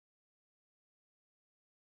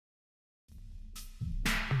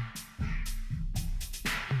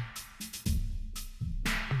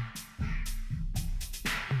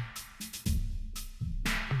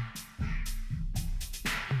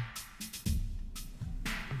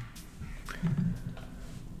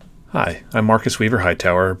Hi, I'm Marcus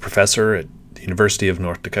Weaver-Hightower, professor at the University of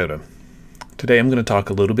North Dakota. Today I'm going to talk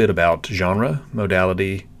a little bit about genre,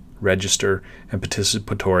 modality, register, and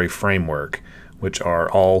participatory framework, which are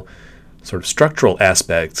all sort of structural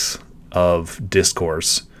aspects of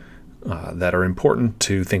discourse that are important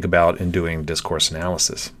to think about in doing discourse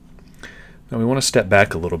analysis. Now we want to step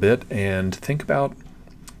back a little bit and think about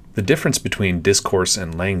the difference between discourse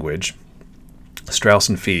and language. Strauss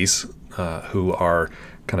and Fies, who are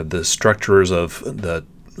kind of the structurers of the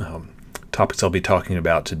topics I'll be talking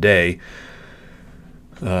about today,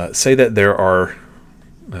 say that there are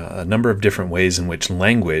a number of different ways in which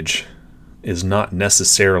language is not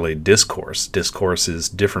necessarily discourse. Discourse is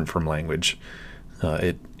different from language.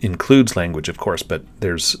 It includes language, of course, but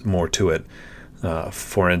there's more to it.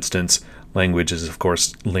 For instance, language is, of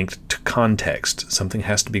course, linked to context. Something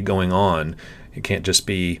has to be going on. It can't just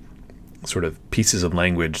be sort of pieces of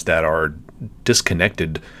language that are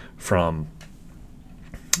disconnected from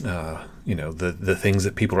the things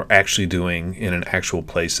that people are actually doing in an actual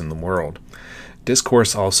place in the world.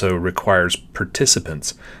 Discourse also requires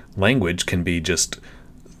participants. Language can be just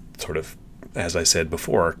sort of, as I said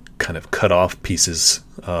before, kind of cut off pieces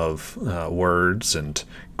of words and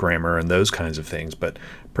grammar and those kinds of things, but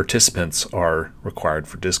participants are required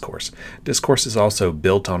for discourse. Discourse is also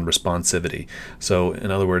built on responsivity. So, in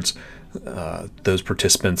other words, those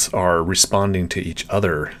participants are responding to each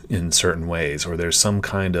other in certain ways, or there's some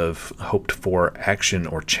kind of hoped for action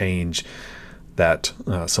or change that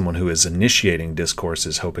someone who is initiating discourse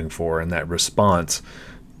is hoping for, and that response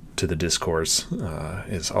to the discourse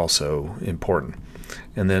is also important.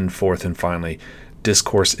 And then fourth and finally,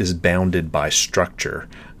 discourse is bounded by structure.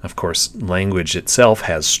 Of course, language itself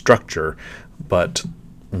has structure, but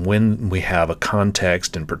when we have a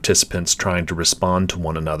context and participants trying to respond to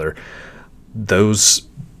one another, those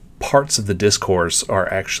parts of the discourse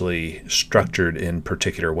are actually structured in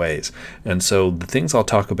particular ways. And so the things I'll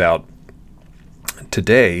talk about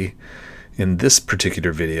today in this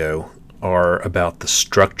particular video are about the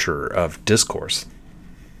structure of discourse.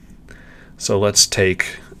 So let's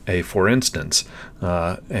take a for instance,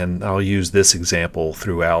 and I'll use this example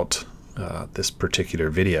throughout this particular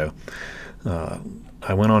video.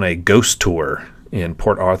 I went on a ghost tour in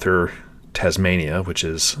Port Arthur, Tasmania, which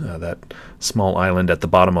is that small island at the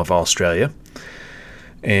bottom of Australia.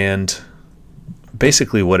 And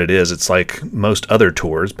basically what it is, it's like most other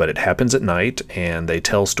tours, but it happens at night, and they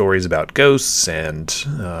tell stories about ghosts and,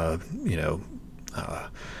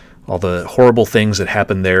 all the horrible things that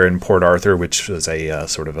happened there in Port Arthur, which was a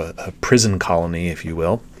sort of a prison colony, if you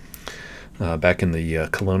will, back in the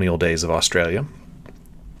colonial days of Australia.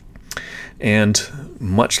 And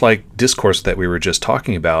much like discourse that we were just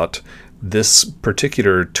talking about, this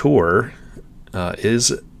particular tour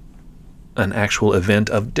is an actual event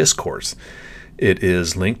of discourse. It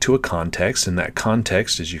is linked to a context, and that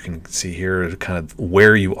context, as you can see here, is kind of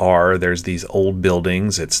where you are. There's these old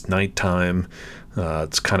buildings. It's nighttime.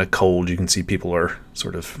 It's kind of cold. You can see people are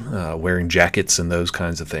sort of wearing jackets and those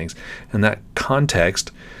kinds of things. And that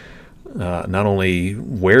context, not only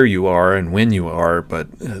where you are and when you are, but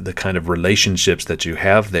the kind of relationships that you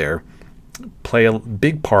have there, play a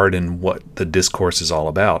big part in what the discourse is all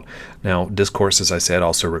about. Now, discourse, as I said,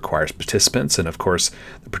 also requires participants, and of course,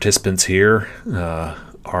 the participants here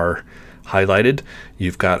are highlighted.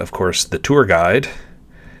 You've got, of course, the tour guide,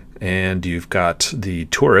 and you've got the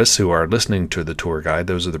tourists who are listening to the tour guide.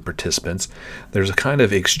 Those are the participants. There's a kind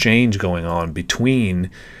of exchange going on between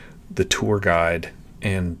the tour guide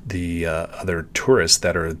and the other tourists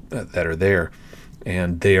that are there,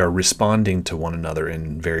 and they are responding to one another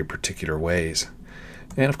in very particular ways.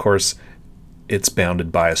 And of course, it's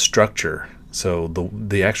bounded by a structure. So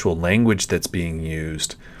the actual language that's being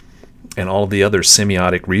used and all of the other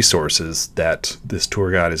semiotic resources that this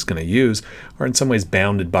tour guide is going to use are in some ways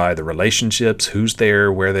bounded by the relationships, who's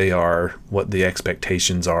there, where they are, what the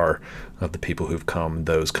expectations are of the people who've come,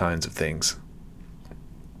 those kinds of things.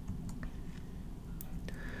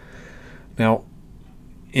 Now,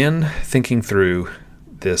 in thinking through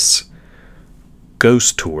this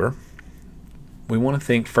ghost tour, we want to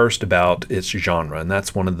think first about its genre, and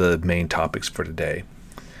that's one of the main topics for today.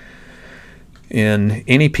 In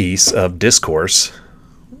any piece of discourse,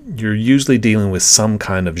 you're usually dealing with some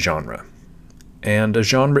kind of genre. And a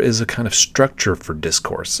genre is a kind of structure for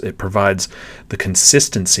discourse. It provides the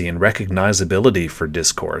consistency and recognizability for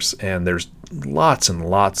discourse. And there's lots and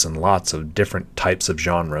lots and lots of different types of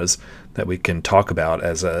genres that we can talk about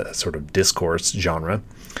as a sort of discourse genre.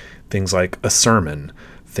 Things like a sermon,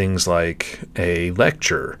 things like a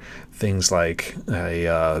lecture, things like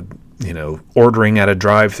a ordering at a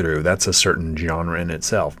drive-through. That's a certain genre in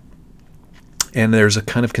itself. And there's a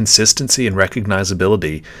kind of consistency and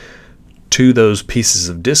recognizability to those pieces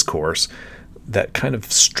of discourse that kind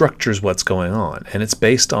of structures what's going on. And it's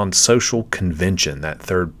based on social convention, that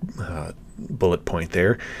third bullet point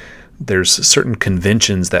there. There's certain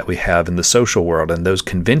conventions that we have in the social world, and those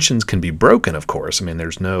conventions can be broken, of course. I mean,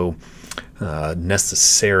 there's no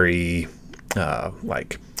necessary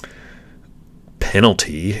like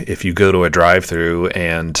penalty if you go to a drive-through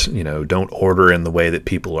and don't order in the way that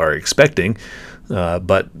people are expecting,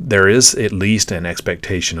 but there is at least an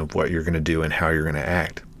expectation of what you're going to do and how you're going to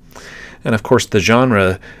act. And of course, the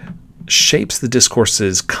genre shapes the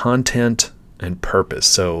discourse's content and purpose.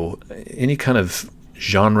 So any kind of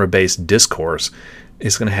genre-based discourse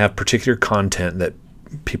is going to have particular content that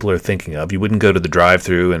people are thinking of. You wouldn't go to the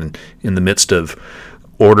drive-through and in the midst of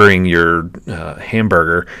ordering your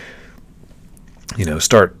hamburger,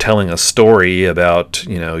 start telling a story about,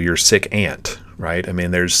 your sick aunt, right? I mean,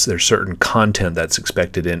 there's certain content that's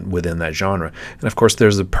expected within that genre. And of course,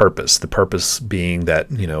 there's a purpose. The purpose being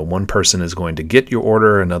that, one person is going to get your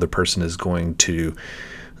order, another person is going to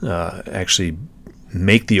actually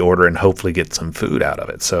make the order and hopefully get some food out of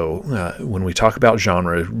it. So when we talk about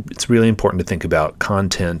genre, it's really important to think about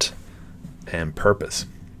content and purpose.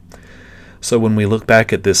 So when we look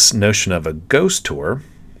back at this notion of a ghost tour,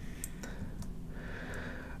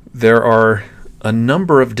 there are a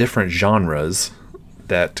number of different genres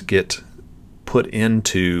that get put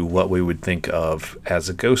into what we would think of as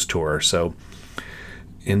a ghost tour. So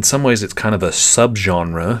in some ways it's kind of a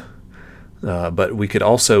subgenre, but we could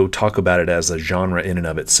also talk about it as a genre in and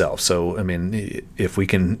of itself. So, I mean, if we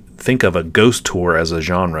can think of a ghost tour as a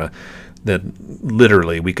genre, then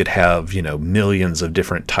literally we could have, millions of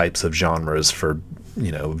different types of genres for,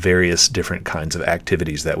 various different kinds of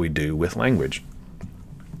activities that we do with language.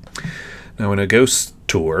 Now, in a ghost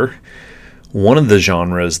tour, one of the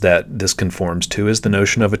genres that this conforms to is the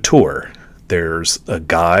notion of a tour. There's a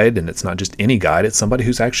guide, and it's not just any guide, it's somebody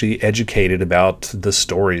who's actually educated about the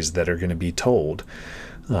stories that are going to be told.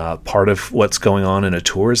 Part of what's going on in a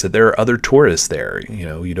tour is that there are other tourists there.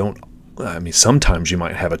 Sometimes you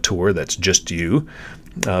might have a tour that's just you,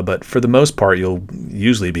 but for the most part, you'll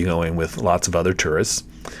usually be going with lots of other tourists.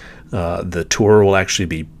 The tour will actually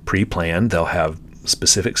be pre-planned. They'll have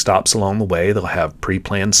specific stops along the way. They'll have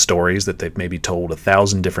pre-planned stories that they've maybe told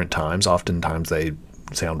 1,000 different times. Oftentimes they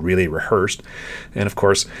sound really rehearsed. And of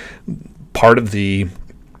course, part of the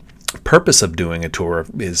purpose of doing a tour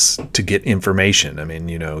is to get information. I mean,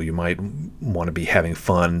 you might want to be having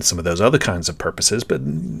fun, some of those other kinds of purposes, but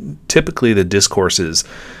typically the discourse is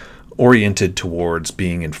oriented towards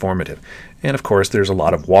being informative. And of course, there's a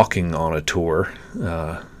lot of walking on a tour.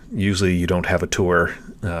 Usually you don't have a tour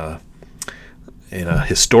in a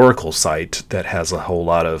historical site that has a whole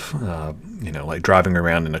lot of, like driving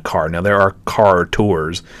around in a car. Now, there are car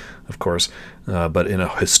tours, of course, but in a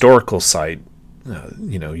historical site,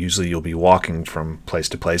 usually you'll be walking from place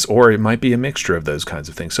to place, or it might be a mixture of those kinds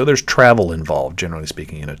of things. So there's travel involved, generally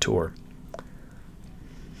speaking, in a tour.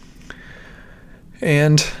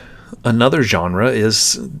 And another genre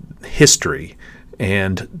is history.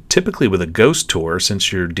 And typically with a ghost tour,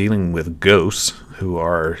 since you're dealing with ghosts who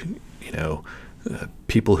are,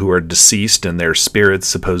 people who are deceased and their spirits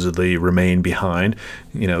supposedly remain behind,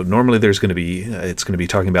 normally it's going to be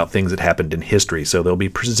talking about things that happened in history. So they'll be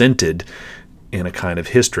presented in a kind of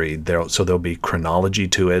history. There'll be chronology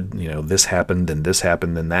to it. This happened, then this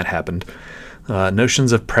happened, then that happened.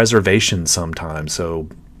 Notions of preservation sometimes. So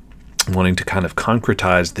wanting to kind of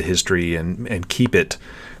concretize the history and keep it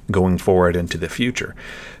going forward into the future.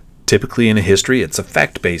 Typically in a history, it's a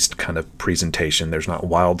fact-based kind of presentation. There's not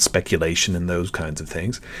wild speculation and those kinds of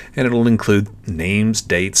things. And it'll include names,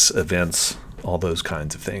 dates, events, all those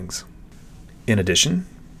kinds of things. In addition,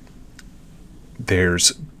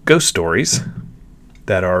 there's ghost stories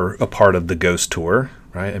that are a part of the ghost tour,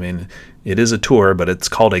 right? I mean, it is a tour, but it's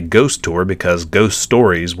called a ghost tour because ghost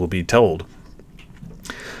stories will be told.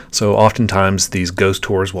 So oftentimes these ghost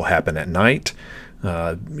tours will happen at night.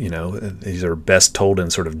 These are best told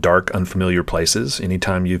in sort of dark, unfamiliar places.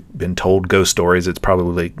 Anytime you've been told ghost stories, it's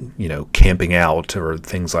probably, camping out or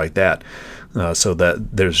things like that. So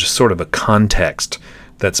that there's just sort of a context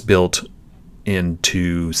that's built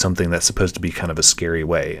into something that's supposed to be kind of a scary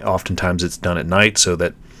way. Oftentimes it's done at night so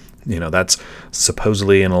that, that's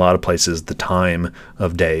supposedly in a lot of places the time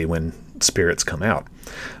of day when spirits come out.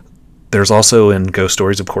 There's also in ghost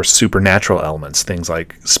stories, of course, supernatural elements, things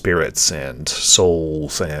like spirits and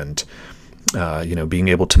souls and, being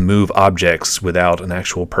able to move objects without an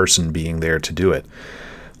actual person being there to do it.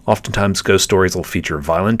 Oftentimes, ghost stories will feature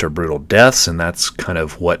violent or brutal deaths, and that's kind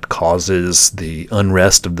of what causes the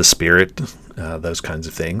unrest of the spirit those kinds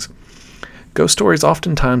of things. Ghost stories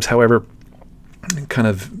oftentimes, however, kind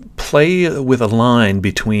of play with a line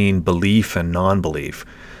between belief and non-belief.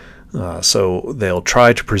 So they'll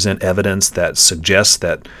try to present evidence that suggests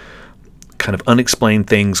that kind of unexplained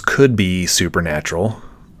things could be supernatural.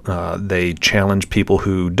 They challenge people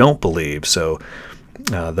who don't believe. So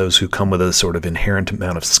those who come with a sort of inherent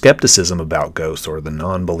amount of skepticism about ghosts, or the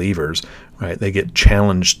non-believers, right? They get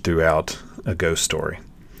challenged throughout a ghost story.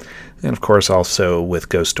 And of course, also with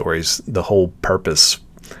ghost stories, the whole purpose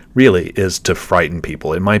really is to frighten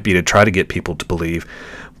people. It might be to try to get people to believe,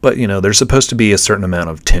 but there's supposed to be a certain amount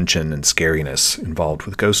of tension and scariness involved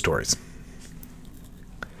with ghost stories.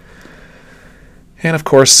 And of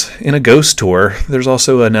course, in a ghost tour, there's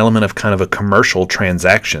also an element of kind of a commercial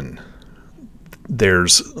transaction.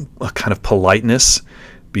 There's a kind of politeness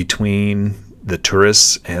between the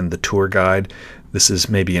tourists and the tour guide. This is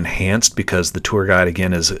maybe enhanced because the tour guide,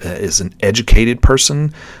 again, is an educated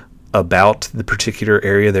person about the particular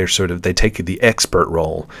area. They take the expert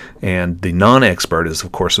role, and the non-expert is,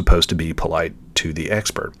 of course, supposed to be polite to the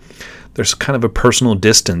expert. There's kind of a personal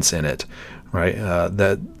distance in it, right?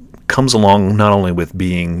 That comes along not only with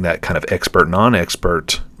being that kind of expert,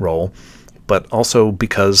 non-expert role, but also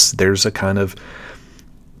because there's a kind of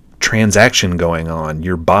transaction going on.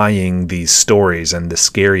 You're buying these stories and the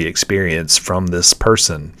scary experience from this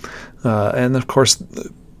person. And of course,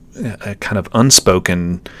 a kind of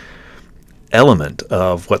unspoken element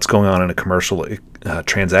of what's going on in a commercial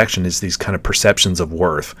transaction is these kind of perceptions of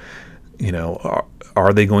worth.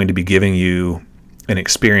 Are they going to be giving you an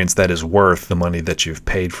experience that is worth the money that you've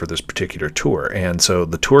paid for this particular tour? And so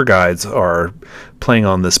the tour guides are playing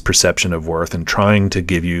on this perception of worth and trying to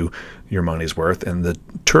give you your money's worth, and the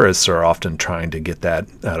tourists are often trying to get that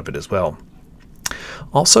out of it as well.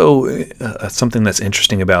 Also, something that's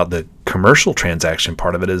interesting about the commercial transaction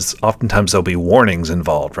part of it is oftentimes there'll be warnings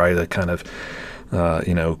involved, right? A kind of,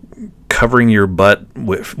 covering your butt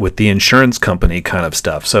with the insurance company kind of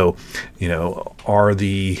stuff. So, are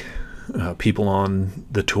the people on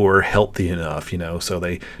the tour healthy enough? So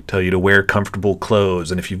they tell you to wear comfortable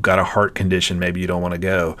clothes, and if you've got a heart condition, maybe you don't want to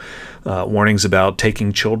go. Warnings about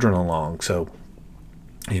taking children along. So,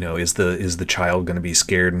 is the child going to be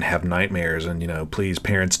scared and have nightmares? And please,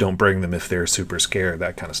 parents, don't bring them if they're super scared.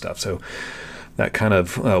 That kind of stuff. So that kind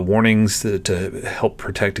of warnings to help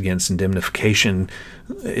protect against indemnification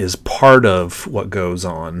is part of what goes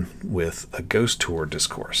on with a ghost tour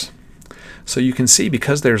discourse. So you can see,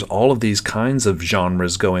 because there's all of these kinds of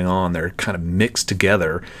genres going on, they're kind of mixed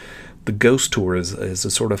together. The ghost tour is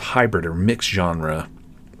a sort of hybrid or mixed genre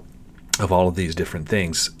of all of these different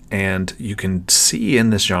things. And you can see in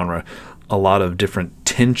this genre a lot of different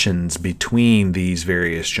tensions between these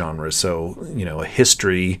various genres. So, a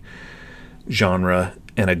history genre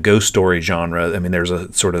and a ghost story genre, there's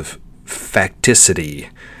a sort of facticity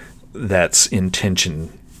that's in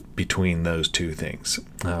tension between those two things,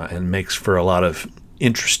 and makes for a lot of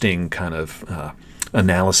interesting kind of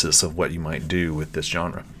analysis of what you might do with this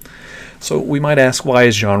genre. So we might ask, why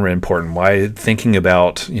is genre important? Why, thinking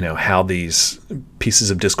about how these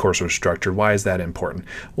pieces of discourse are structured, why is that important?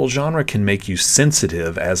 Well, genre can make you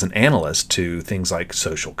sensitive as an analyst to things like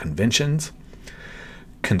social conventions,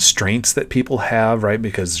 constraints that people have, right?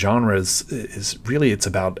 Because genre is really, it's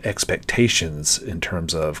about expectations in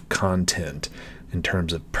terms of content, in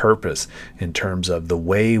terms of purpose, in terms of the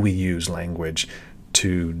way we use language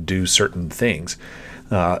to do certain things.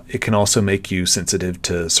 It can also make you sensitive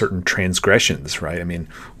to certain transgressions, right?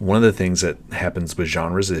 One of the things that happens with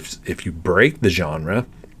genres, if you break the genre,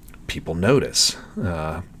 people notice.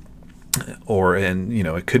 It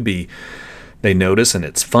could be they notice and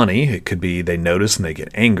it's funny. It could be they notice and they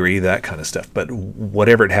get angry, that kind of stuff. But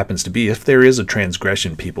whatever it happens to be, if there is a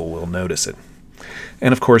transgression, people will notice it.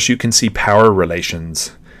 And of course, you can see power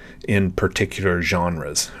relations in particular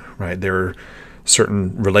genres, right? There are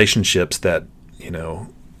certain relationships that,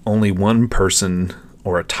 only one person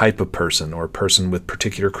or a type of person or a person with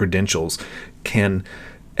particular credentials can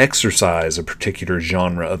exercise a particular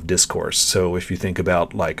genre of discourse. So if you think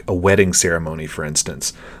about like a wedding ceremony, for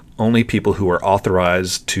instance, only people who are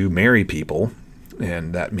authorized to marry people,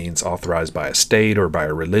 and that means authorized by a state or by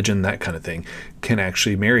a religion, that kind of thing, can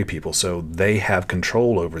actually marry people. So they have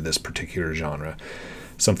control over this particular genre.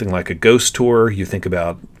 Something like a ghost tour, you think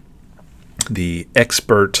about the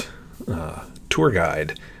expert tour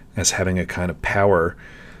guide as having a kind of power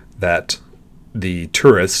that the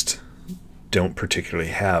tourists don't particularly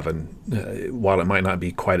have. And while it might not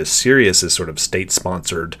be quite as serious as sort of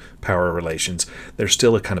state-sponsored power relations, there's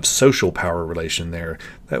still a kind of social power relation there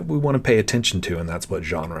that we want to pay attention to, and that's what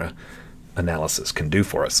genre analysis can do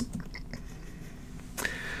for us.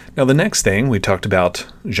 Now, the next thing, we talked about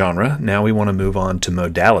genre. Now we want to move on to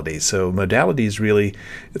modality. So modality is really,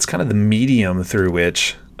 it's kind of the medium through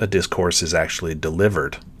which a discourse is actually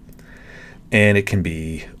delivered. And it can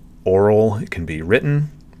be oral, it can be written,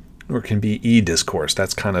 or it can be e-discourse.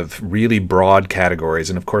 That's kind of really broad categories.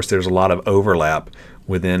 And of course, there's a lot of overlap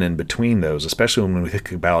within and between those, especially when we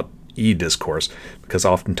think about e-discourse, because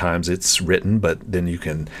oftentimes it's written, but then you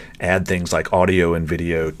can add things like audio and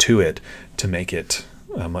video to it to make it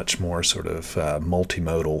a much more sort of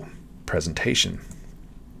multimodal presentation.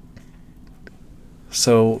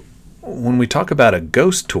 So when we talk about a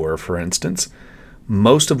ghost tour, for instance,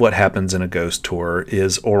 most of what happens in a ghost tour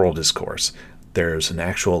is oral discourse. There's an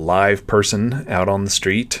actual live person out on the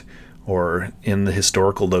street or in the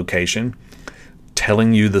historical location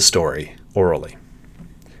telling you the story orally.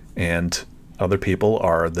 And other people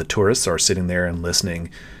the tourists are sitting there and listening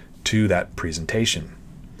to that presentation.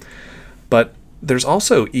 But there's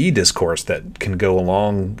also e-discourse that can go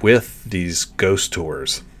along with these ghost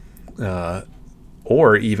tours,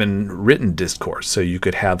 or even written discourse. So you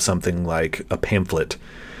could have something like a pamphlet.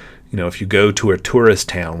 If you go to a tourist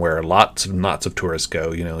town where lots of tourists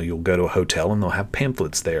go, you'll go to a hotel and they'll have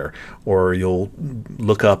pamphlets there. Or you'll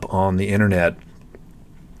look up on the internet,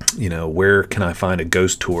 where can I find a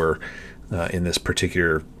ghost tour in this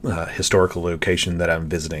particular historical location that I'm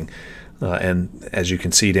visiting. And as you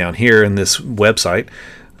can see down here in this website,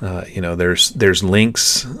 there's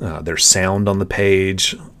links, there's sound on the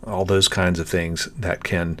page, all those kinds of things that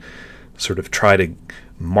can sort of try to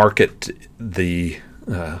market the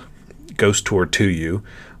ghost tour to you,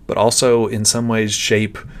 but also in some ways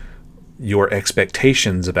shape your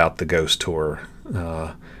expectations about the ghost tour.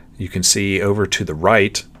 You can see over to the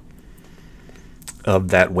right of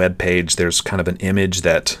that web page, there's kind of an image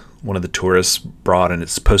that one of the tourists brought, and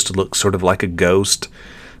it's supposed to look sort of like a ghost,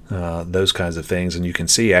 those kinds of things. And you can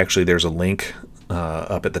see actually there's a link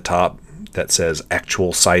up at the top that says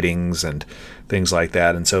actual sightings and things like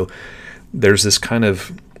that. And so there's this kind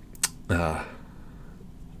of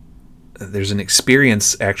there's an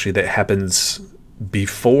experience actually that happens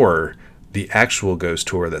before the actual ghost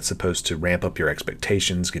tour that's supposed to ramp up your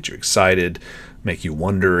expectations, get you excited, make you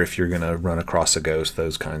wonder if you're going to run across a ghost,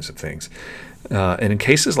 those kinds of things. And in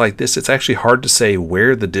cases like this, it's actually hard to say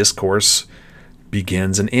where the discourse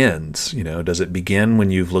begins and ends. Does it begin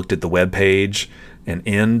when you've looked at the web page and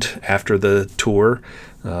end after the tour?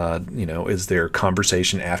 Is there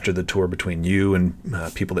conversation after the tour between you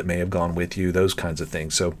and people that may have gone with you? Those kinds of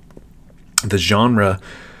things. So the genre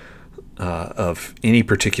of any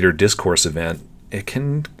particular discourse event, it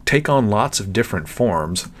can take on lots of different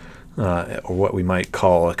forms, or what we might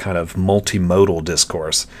call a kind of multimodal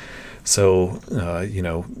discourse. So,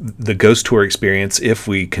 the ghost tour experience, if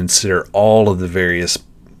we consider all of the various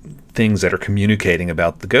things that are communicating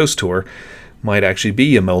about the ghost tour, might actually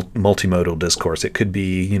be a multimodal discourse. It could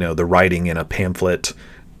be, the writing in a pamphlet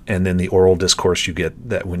and then the oral discourse you get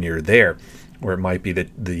that when you're there. Or it might be that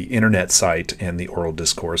the internet site and the oral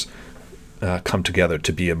discourse come together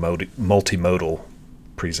to be a multimodal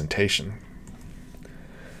presentation.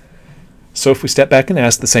 So if we step back and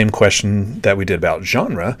ask the same question that we did about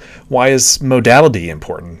genre, why is modality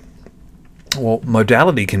important? Well,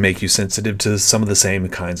 modality can make you sensitive to some of the same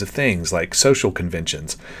kinds of things, like social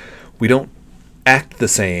conventions. We don't act the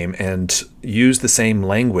same and use the same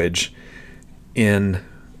language in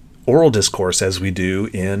oral discourse as we do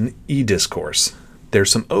in e-discourse. There's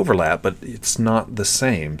some overlap, but it's not the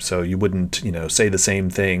same. So you wouldn't, say the same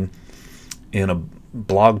thing in a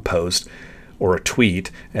blog post or a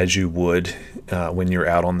tweet as you would when you're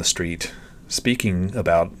out on the street speaking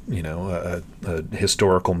about, a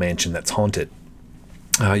historical mansion that's haunted.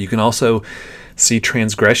 You can also see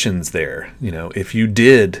transgressions there. If you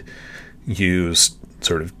did use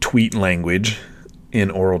sort of tweet language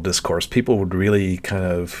in oral discourse, people would really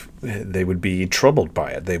they would be troubled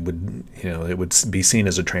by it. They would, it would be seen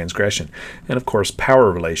as a transgression. And of course,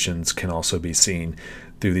 power relations can also be seen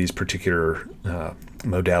through these particular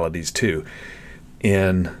modalities too.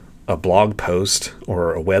 In a blog post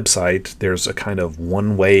or a website, there's a kind of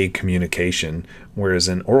one-way communication, whereas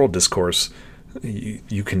in oral discourse,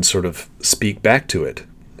 you can sort of speak back to it.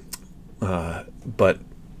 But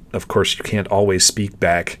of course, you can't always speak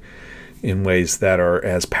back in ways that are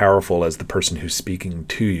as powerful as the person who's speaking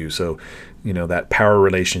to you. So, that power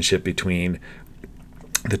relationship between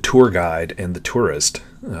the tour guide and the tourist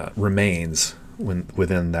remains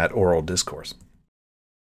within that oral discourse.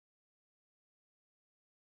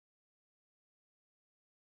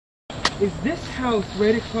 Is this house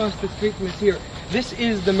right across the street from us here? This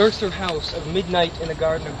is the Mercer House of Midnight in the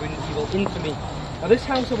Garden of Good and Evil infamy. Now this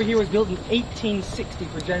house over here was built in 1860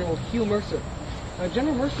 for General Hugh Mercer. Now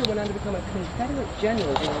General Mercer went on to become a Confederate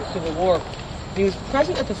general during the Civil War. He was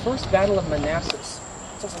present at the First Battle of Manassas.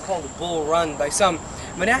 It's also called Bull Run by some.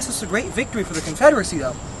 Manassas was a great victory for the Confederacy,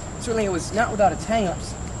 though. Certainly it was not without its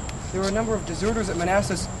hang-ups. There were a number of deserters at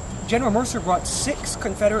Manassas. General Mercer brought 6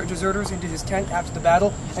 Confederate deserters into his tent after the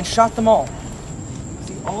battle and shot them all.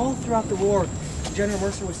 See, all throughout the war, General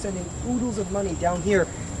Mercer was sending oodles of money down here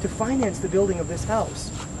to finance the building of this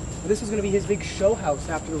house. This was going to be his big show house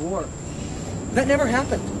after the war. That never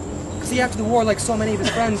happened. See, after the war, like so many of his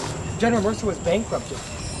friends, General Mercer was bankrupted.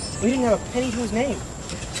 He didn't have a penny to his name.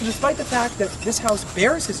 So despite the fact that this house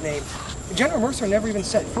bears his name, General Mercer never even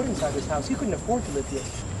set foot inside this house. He couldn't afford to live here.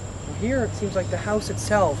 And here it seems like the house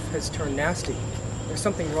itself has turned nasty. There's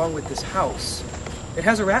something wrong with this house. It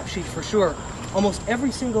has a rap sheet for sure. Almost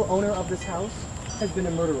every single owner of this house has been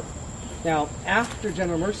a murderer. Now, after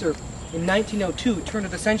General Mercer, in 1902, turn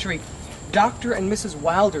of the century, Dr. and Mrs.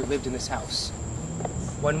 Wilder lived in this house.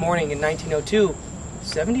 One morning in 1902,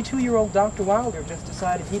 72-year-old Dr. Wilder just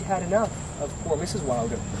decided he'd had enough of poor Mrs.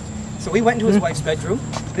 Wilder. So he went into his wife's bedroom.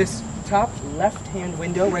 This top left-hand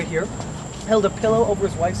window right here held a pillow over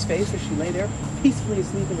his wife's face as she lay there, peacefully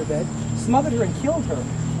asleep in her bed, smothered her and killed her,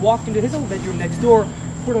 walked into his own bedroom next door,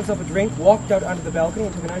 poured himself a drink, walked out onto the balcony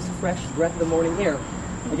and took a nice fresh breath of the morning air.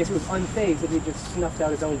 I guess he was unfazed that he'd just snuffed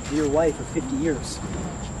out his own dear wife of 50 years.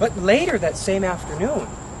 But later that same afternoon,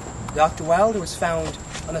 Dr. Wilder was found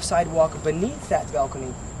on the sidewalk beneath that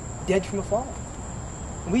balcony, dead from a fall.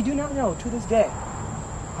 And we do not know to this day,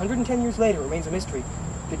 110 years later, it remains a mystery,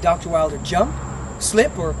 did Dr. Wilder jump,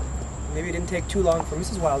 slip, or maybe it didn't take too long for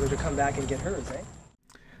Mrs. Wilder to come back and get hers, eh?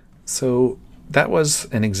 So that was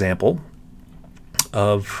an example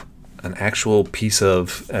of an actual piece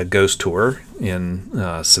of a ghost tour in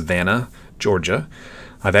Savannah, Georgia.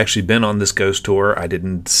 I've actually been on this ghost tour. I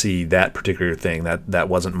didn't see that particular thing. That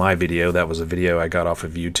wasn't my video. That was a video I got off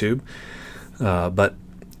of YouTube. But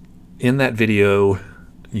in that video,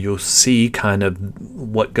 you'll see kind of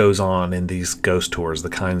what goes on in these ghost tours, the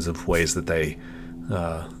kinds of ways that they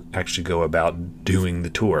actually go about doing the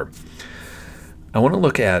tour. I want to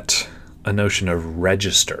look at a notion of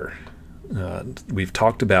register. We've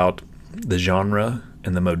talked about the genre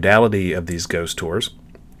and the modality of these ghost tours.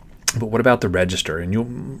 But what about the register? And you'll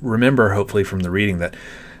remember, hopefully, from the reading that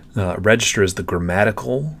register is the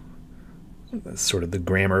grammatical, that's sort of the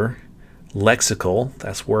grammar, lexical,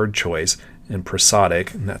 that's word choice, and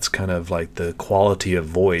prosodic, and that's kind of like the quality of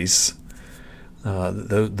voice,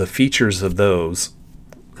 the features of those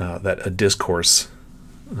that a discourse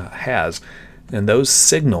has. And those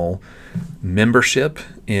signal membership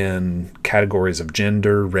in categories of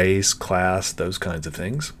gender, race, class, those kinds of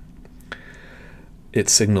things. It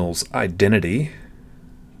signals identity,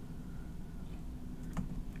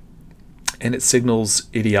 and it signals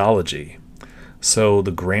ideology. So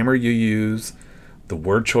the grammar you use, the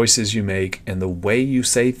word choices you make, and the way you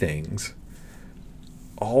say things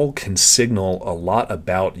all can signal a lot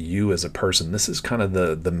about you as a person. This is kind of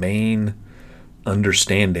the main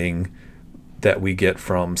understanding that we get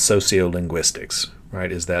from sociolinguistics,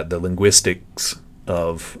 right? Is that the linguistics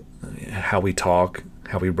of how we talk,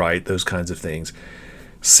 how we write, those kinds of things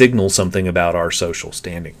signal something about our social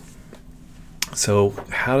standing. So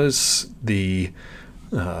how does the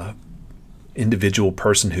individual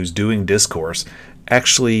person who's doing discourse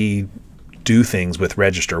actually do things with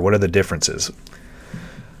register? What are the differences?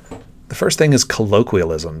 The first thing is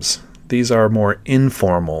colloquialisms. These are more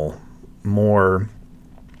informal, more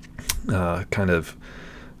kind of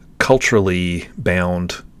culturally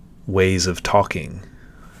bound ways of talking.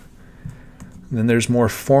 And then there's more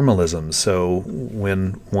formalism. So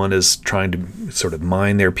when one is trying to sort of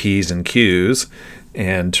mind their P's and Q's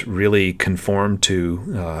and really conform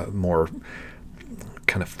to more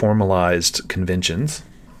kind of formalized conventions.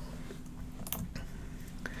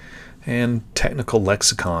 And technical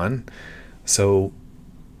lexicon. So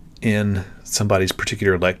in somebody's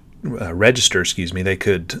particular register, they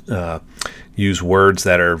could use words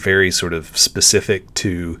that are very sort of specific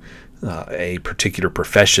to a particular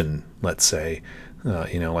profession, let's say,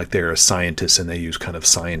 like they're a scientist and they use kind of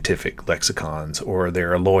scientific lexicons, or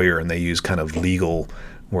they're a lawyer and they use kind of legal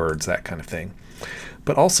words, that kind of thing.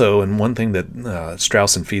 But also, and one thing that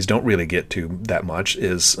Strauss and Fees don't really get to that much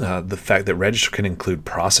is the fact that register can include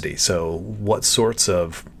prosody. So what sorts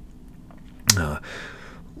of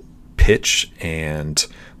pitch and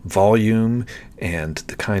volume and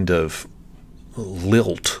the kind of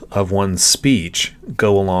lilt of one's speech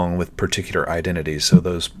go along with particular identities, so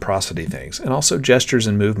those prosody things, and also gestures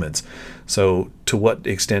and movements. So to what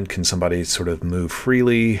extent can somebody sort of move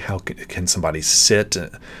freely? How can somebody sit?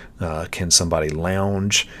 Can somebody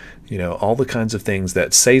lounge? You know, all the kinds of things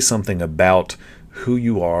that say something about who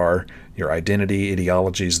you are, your identity,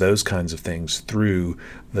 ideologies, those kinds of things through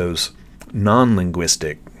those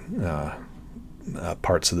non-linguistic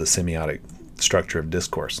parts of the semiotic structure of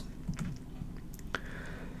discourse.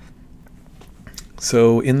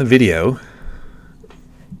 So in the video,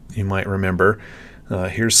 you might remember,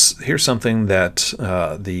 here's something that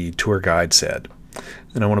the tour guide said.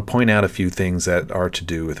 And I want to point out a few things that are to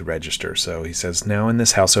do with register. So he says, now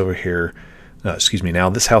this house over here was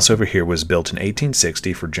built in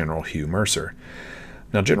 1860 for General Hugh Mercer.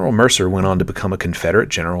 Now General Mercer went on to become a Confederate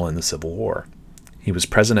general in the Civil War. He was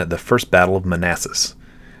present at the First Battle of Manassas.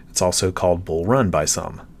 It's also called Bull Run by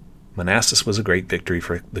some. Manassas was a great victory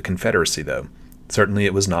for the Confederacy, though. Certainly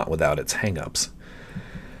it was not without its hang-ups.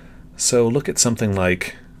 So look at something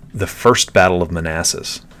like the First Battle of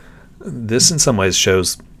Manassas. This in some ways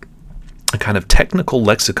shows a kind of technical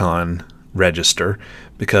lexicon register,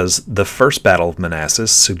 because the First Battle of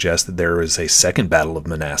Manassas suggests that there is a Second Battle of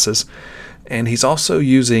Manassas, and he's also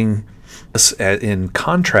using, in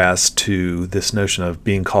contrast to this notion of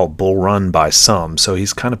being called Bull Run by some, so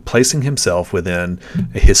he's kind of placing himself within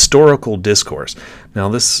a historical discourse. Now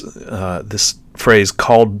this phrase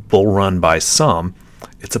called Bull Run by some,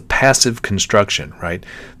 it's a passive construction, right?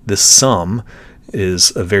 This some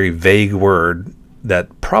is a very vague word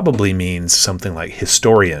that probably means something like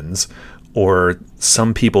historians, or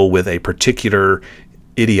some people with a particular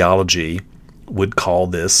ideology would call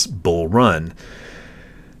this Bull Run.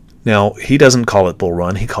 Now, he doesn't call it Bull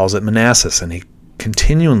Run, he calls it Manassas, and he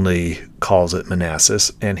continually calls it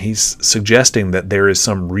Manassas, and he's suggesting that there is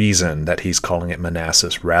some reason that he's calling it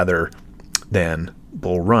Manassas rather than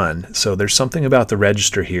Bull Run. So there's something about the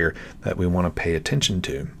register here that we want to pay attention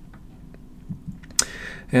to.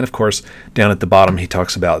 And of course, down at the bottom, he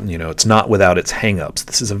talks about, it's not without its hang-ups.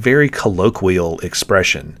 This is a very colloquial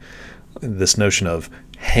expression, this notion of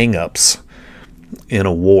hang-ups in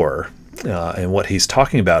a war. And what he's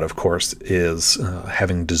talking about, of course, is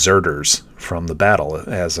having deserters from the battle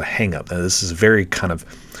as a hang-up. Now, this is a very kind of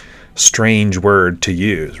strange word to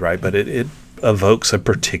use, right? But it evokes a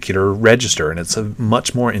particular register, and it's a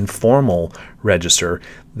much more informal register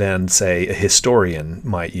than, say, a historian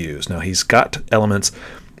might use. Now, he's got elements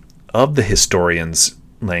of the historian's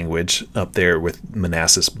language up there with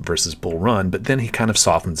Manassas versus Bull Run, but then he kind of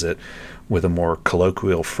softens it with a more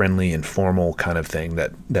colloquial, friendly, informal kind of thing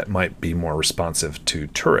that might be more responsive to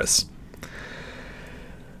tourists.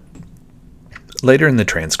 Later in the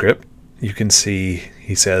transcript, you can see,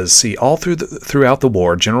 he says, all throughout the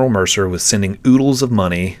war, General Mercer was sending oodles of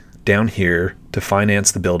money down here to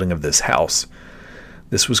finance the building of this house.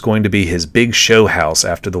 This was going to be his big show house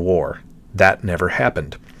after the war. That never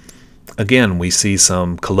happened. Again, we see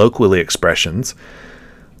some colloquial expressions,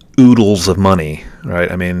 oodles of money,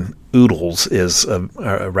 right? I mean, oodles is a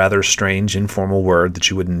rather strange informal word that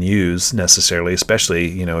you wouldn't use necessarily,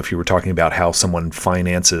 especially, if you were talking about how someone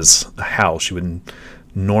finances a house. You wouldn't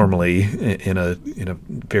normally, in a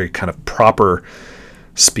very kind of proper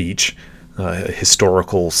speech,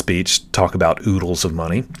 historical speech, talk about oodles of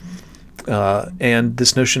money. And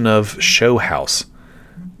this notion of show house,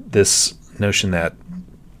 this notion that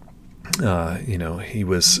he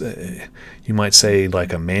was, you might say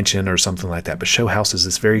like a mansion or something like that, but show house is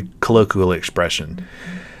this very colloquial expression.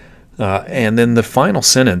 And then the final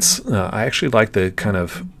sentence, I actually like the kind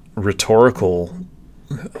of rhetorical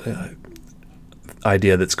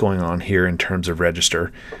idea that's going on here in terms of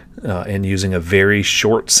register, and using a very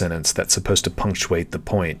short sentence that's supposed to punctuate the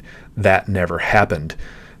point. That never happened.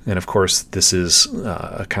 And of course, this is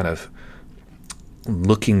a kind of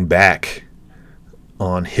looking back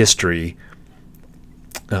on history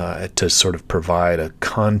to sort of provide a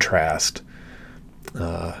contrast,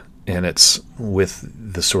 and it's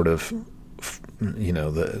with the sort of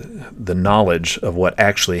the knowledge of what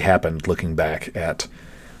actually happened, looking back at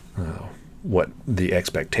what the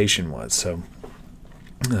expectation was. So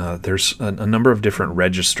there's a number of different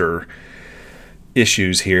register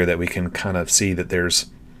issues here that we can kind of see that there's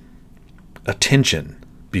a tension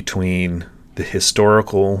between the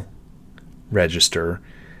historical register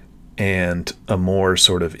and a more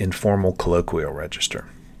sort of informal colloquial register.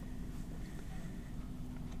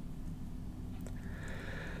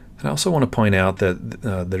 And I also want to point out that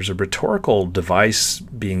there's a rhetorical device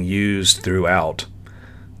being used throughout.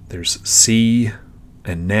 There's see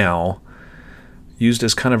and now. used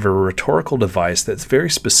as kind of a rhetorical device that's very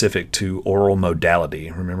specific to oral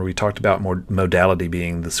modality. Remember, we talked about modality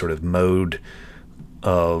being the sort of mode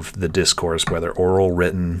of the discourse, whether oral,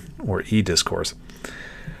 written, or e-discourse.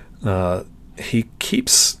 He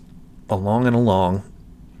keeps along and along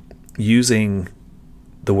using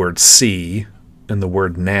the word see and the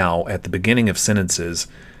word now at the beginning of sentences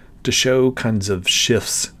to show kinds of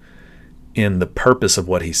shifts in the purpose of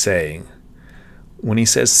what he's saying. When he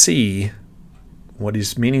says see, what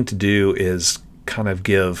he's meaning to do is kind of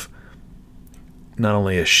give not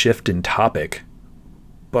only a shift in topic,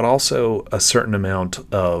 but also a certain amount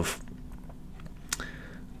of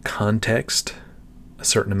context, a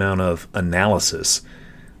certain amount of analysis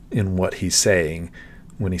in what he's saying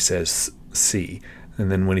when he says see.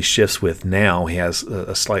 And then when he shifts with now, he has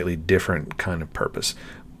a slightly different kind of purpose.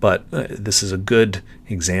 But this is a good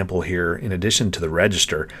example here, in addition to the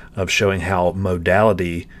register, of showing how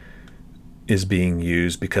modality is being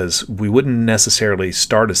used, because we wouldn't necessarily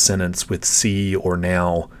start a sentence with see or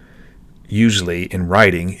now. Usually in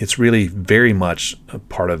writing, it's really very much a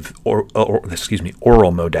part of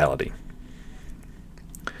oral modality.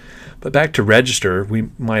 But back to register, we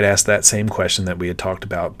might ask that same question that we had talked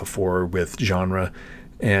about before with genre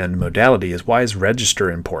and modality, is why is register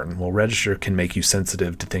important? Well, register can make you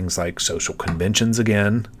sensitive to things like social conventions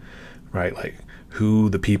again, right? Like who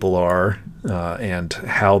the people are and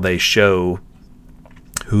how they show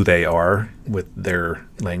who they are with their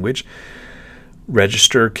language.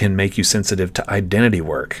 Register can make you sensitive to identity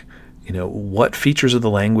work. You know, what features of the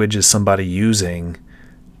language is somebody using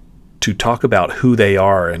to talk about who they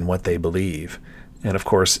are and what they believe? And of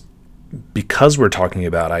course, because we're talking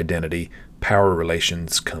about identity, power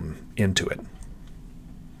relations come into it.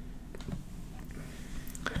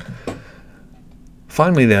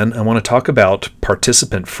 Finally then, I want to talk about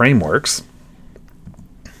participant frameworks.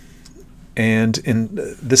 And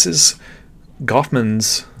this is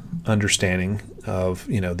Goffman's understanding of,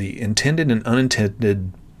 the intended and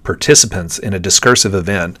unintended participants in a discursive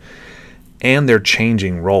event and their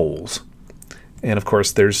changing roles. And of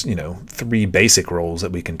course, there's, three basic roles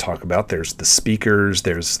that we can talk about. There's the speakers,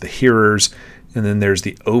 there's the hearers, and then there's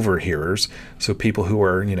the overhearers. So people who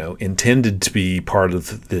are, intended to be part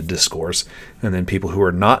of the discourse, and then people who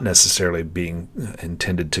are not necessarily being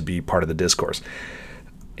intended to be part of the discourse.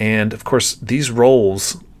 And of course, these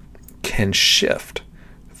roles can shift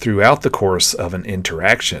throughout the course of an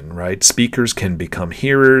interaction, right? Speakers can become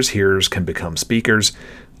hearers, hearers can become speakers,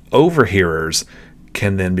 overhearers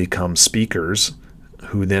can then become speakers,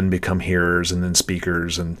 who then become hearers and then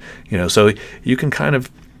speakers, and so you can kind of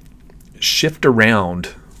shift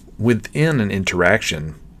around within an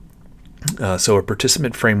interaction. So a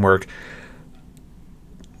participant framework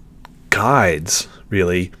guides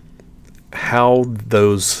really how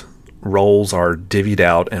those roles are divvied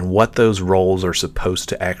out and what those roles are supposed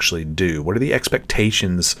to actually do. What are the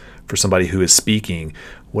expectations for somebody who is speaking?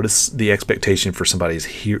 What is the expectation for somebody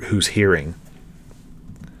who's hearing?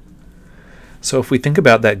 So if we think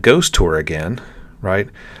about that ghost tour again, right?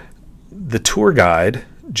 The tour guide,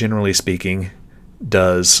 generally speaking,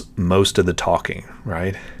 does most of the talking,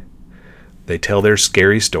 right? They tell their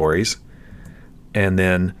scary stories, and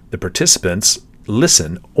then the participants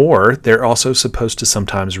listen, or they're also supposed to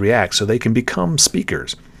sometimes react, so they can become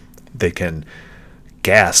speakers. They can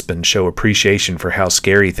gasp and show appreciation for how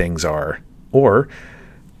scary things are, or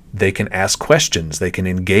they can ask questions. They can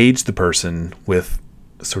engage the person with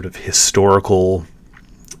sort of historical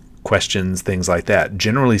questions, things like that.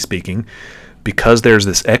 Generally speaking, because there's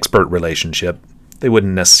this expert relationship, they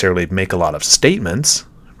wouldn't necessarily make a lot of statements,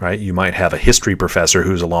 right? You might have a history professor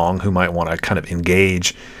who's along who might want to kind of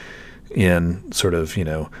engage in sort of,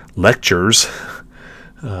 lectures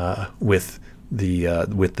with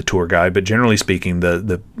the tour guide, but generally speaking,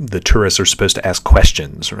 the tourists are supposed to ask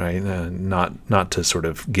questions, right? Not to sort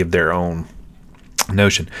of give their own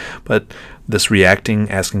notion, but this reacting,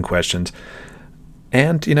 asking questions.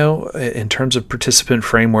 And in terms of participant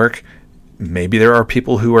framework, maybe there are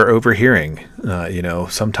people who are overhearing.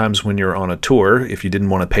 Sometimes when you're on a tour, if you didn't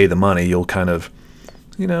want to pay the money, you'll kind of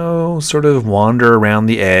sort of wander around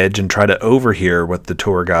the edge and try to overhear what the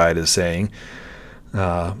tour guide is saying.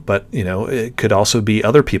 But it could also be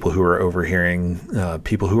other people who are overhearing,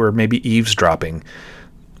 people who are maybe eavesdropping,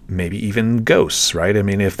 maybe even ghosts, right? I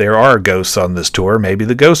mean, if there are ghosts on this tour, maybe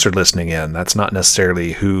the ghosts are listening in. That's not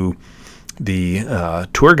necessarily who the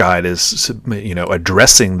tour guide is,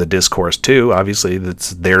 addressing the discourse to. Obviously,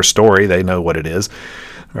 that's their story. They know what it is,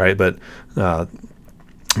 right? But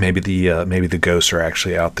maybe the ghosts are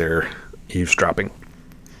actually out there eavesdropping.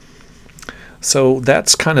 So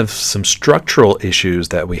that's kind of some structural issues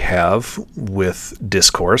that we have with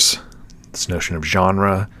discourse. This notion of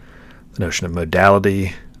genre, the notion of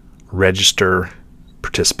modality, register,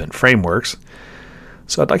 participant frameworks.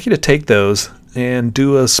 So I'd like you to take those and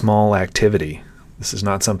do a small activity. This is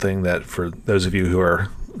not something that, for those of you who are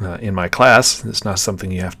in my class, it's not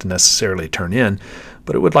something you have to necessarily turn in,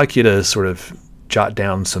 but I would like you to sort of jot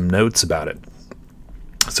down some notes about it.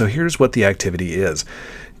 So here's what the activity is.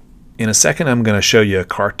 In a second, I'm going to show you a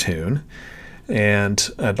cartoon, and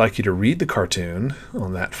I'd like you to read the cartoon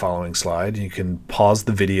on that following slide. You can pause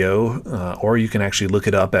the video, or you can actually look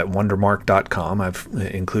it up at wondermark.com. I've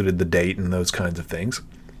included the date and those kinds of things.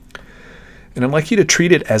 And I'd like you to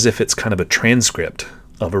treat it as if it's kind of a transcript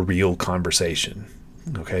of a real conversation.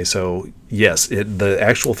 Okay, so yes, the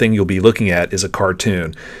actual thing you'll be looking at is a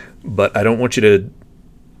cartoon, but I don't want you to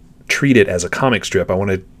treat it as a comic strip. I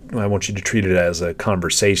want you to treat it as a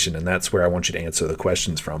conversation, and that's where I want you to answer the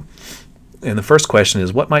questions from. And the first question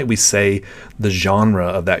is, what might we say the genre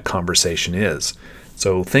of that conversation is?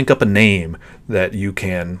 So think up a name that you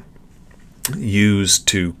can use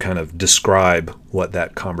to kind of describe what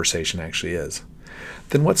that conversation actually is.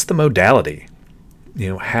 Then what's the modality?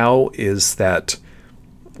 How is that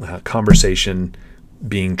conversation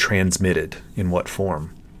being transmitted, in what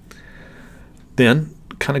form? Then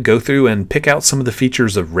kind of go through and pick out some of the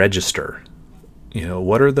features of register.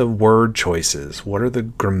 What are the word choices? What are the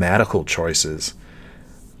grammatical choices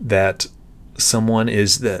that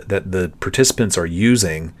that the participants are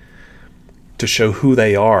using to show who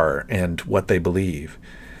they are and what they believe?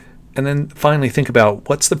 And then finally think about,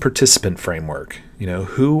 what's the participant framework?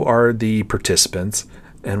 Who are the participants,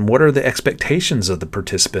 and what are the expectations of the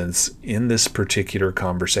participants in this particular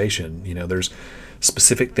conversation? There's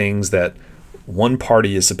specific things that one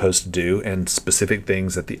party is supposed to do and specific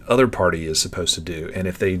things that the other party is supposed to do. And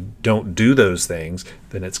if they don't do those things,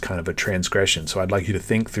 then it's kind of a transgression. So I'd like you to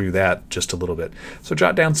think through that just a little bit. So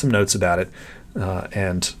jot down some notes about it,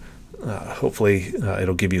 and hopefully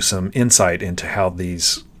it'll give you some insight into how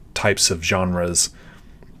these types of genres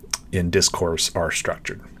in discourse are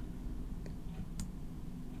structured.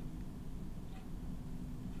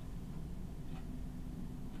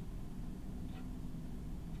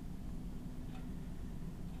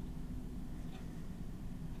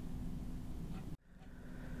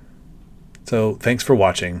 So thanks for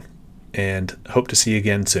watching, and hope to see you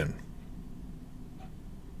again soon.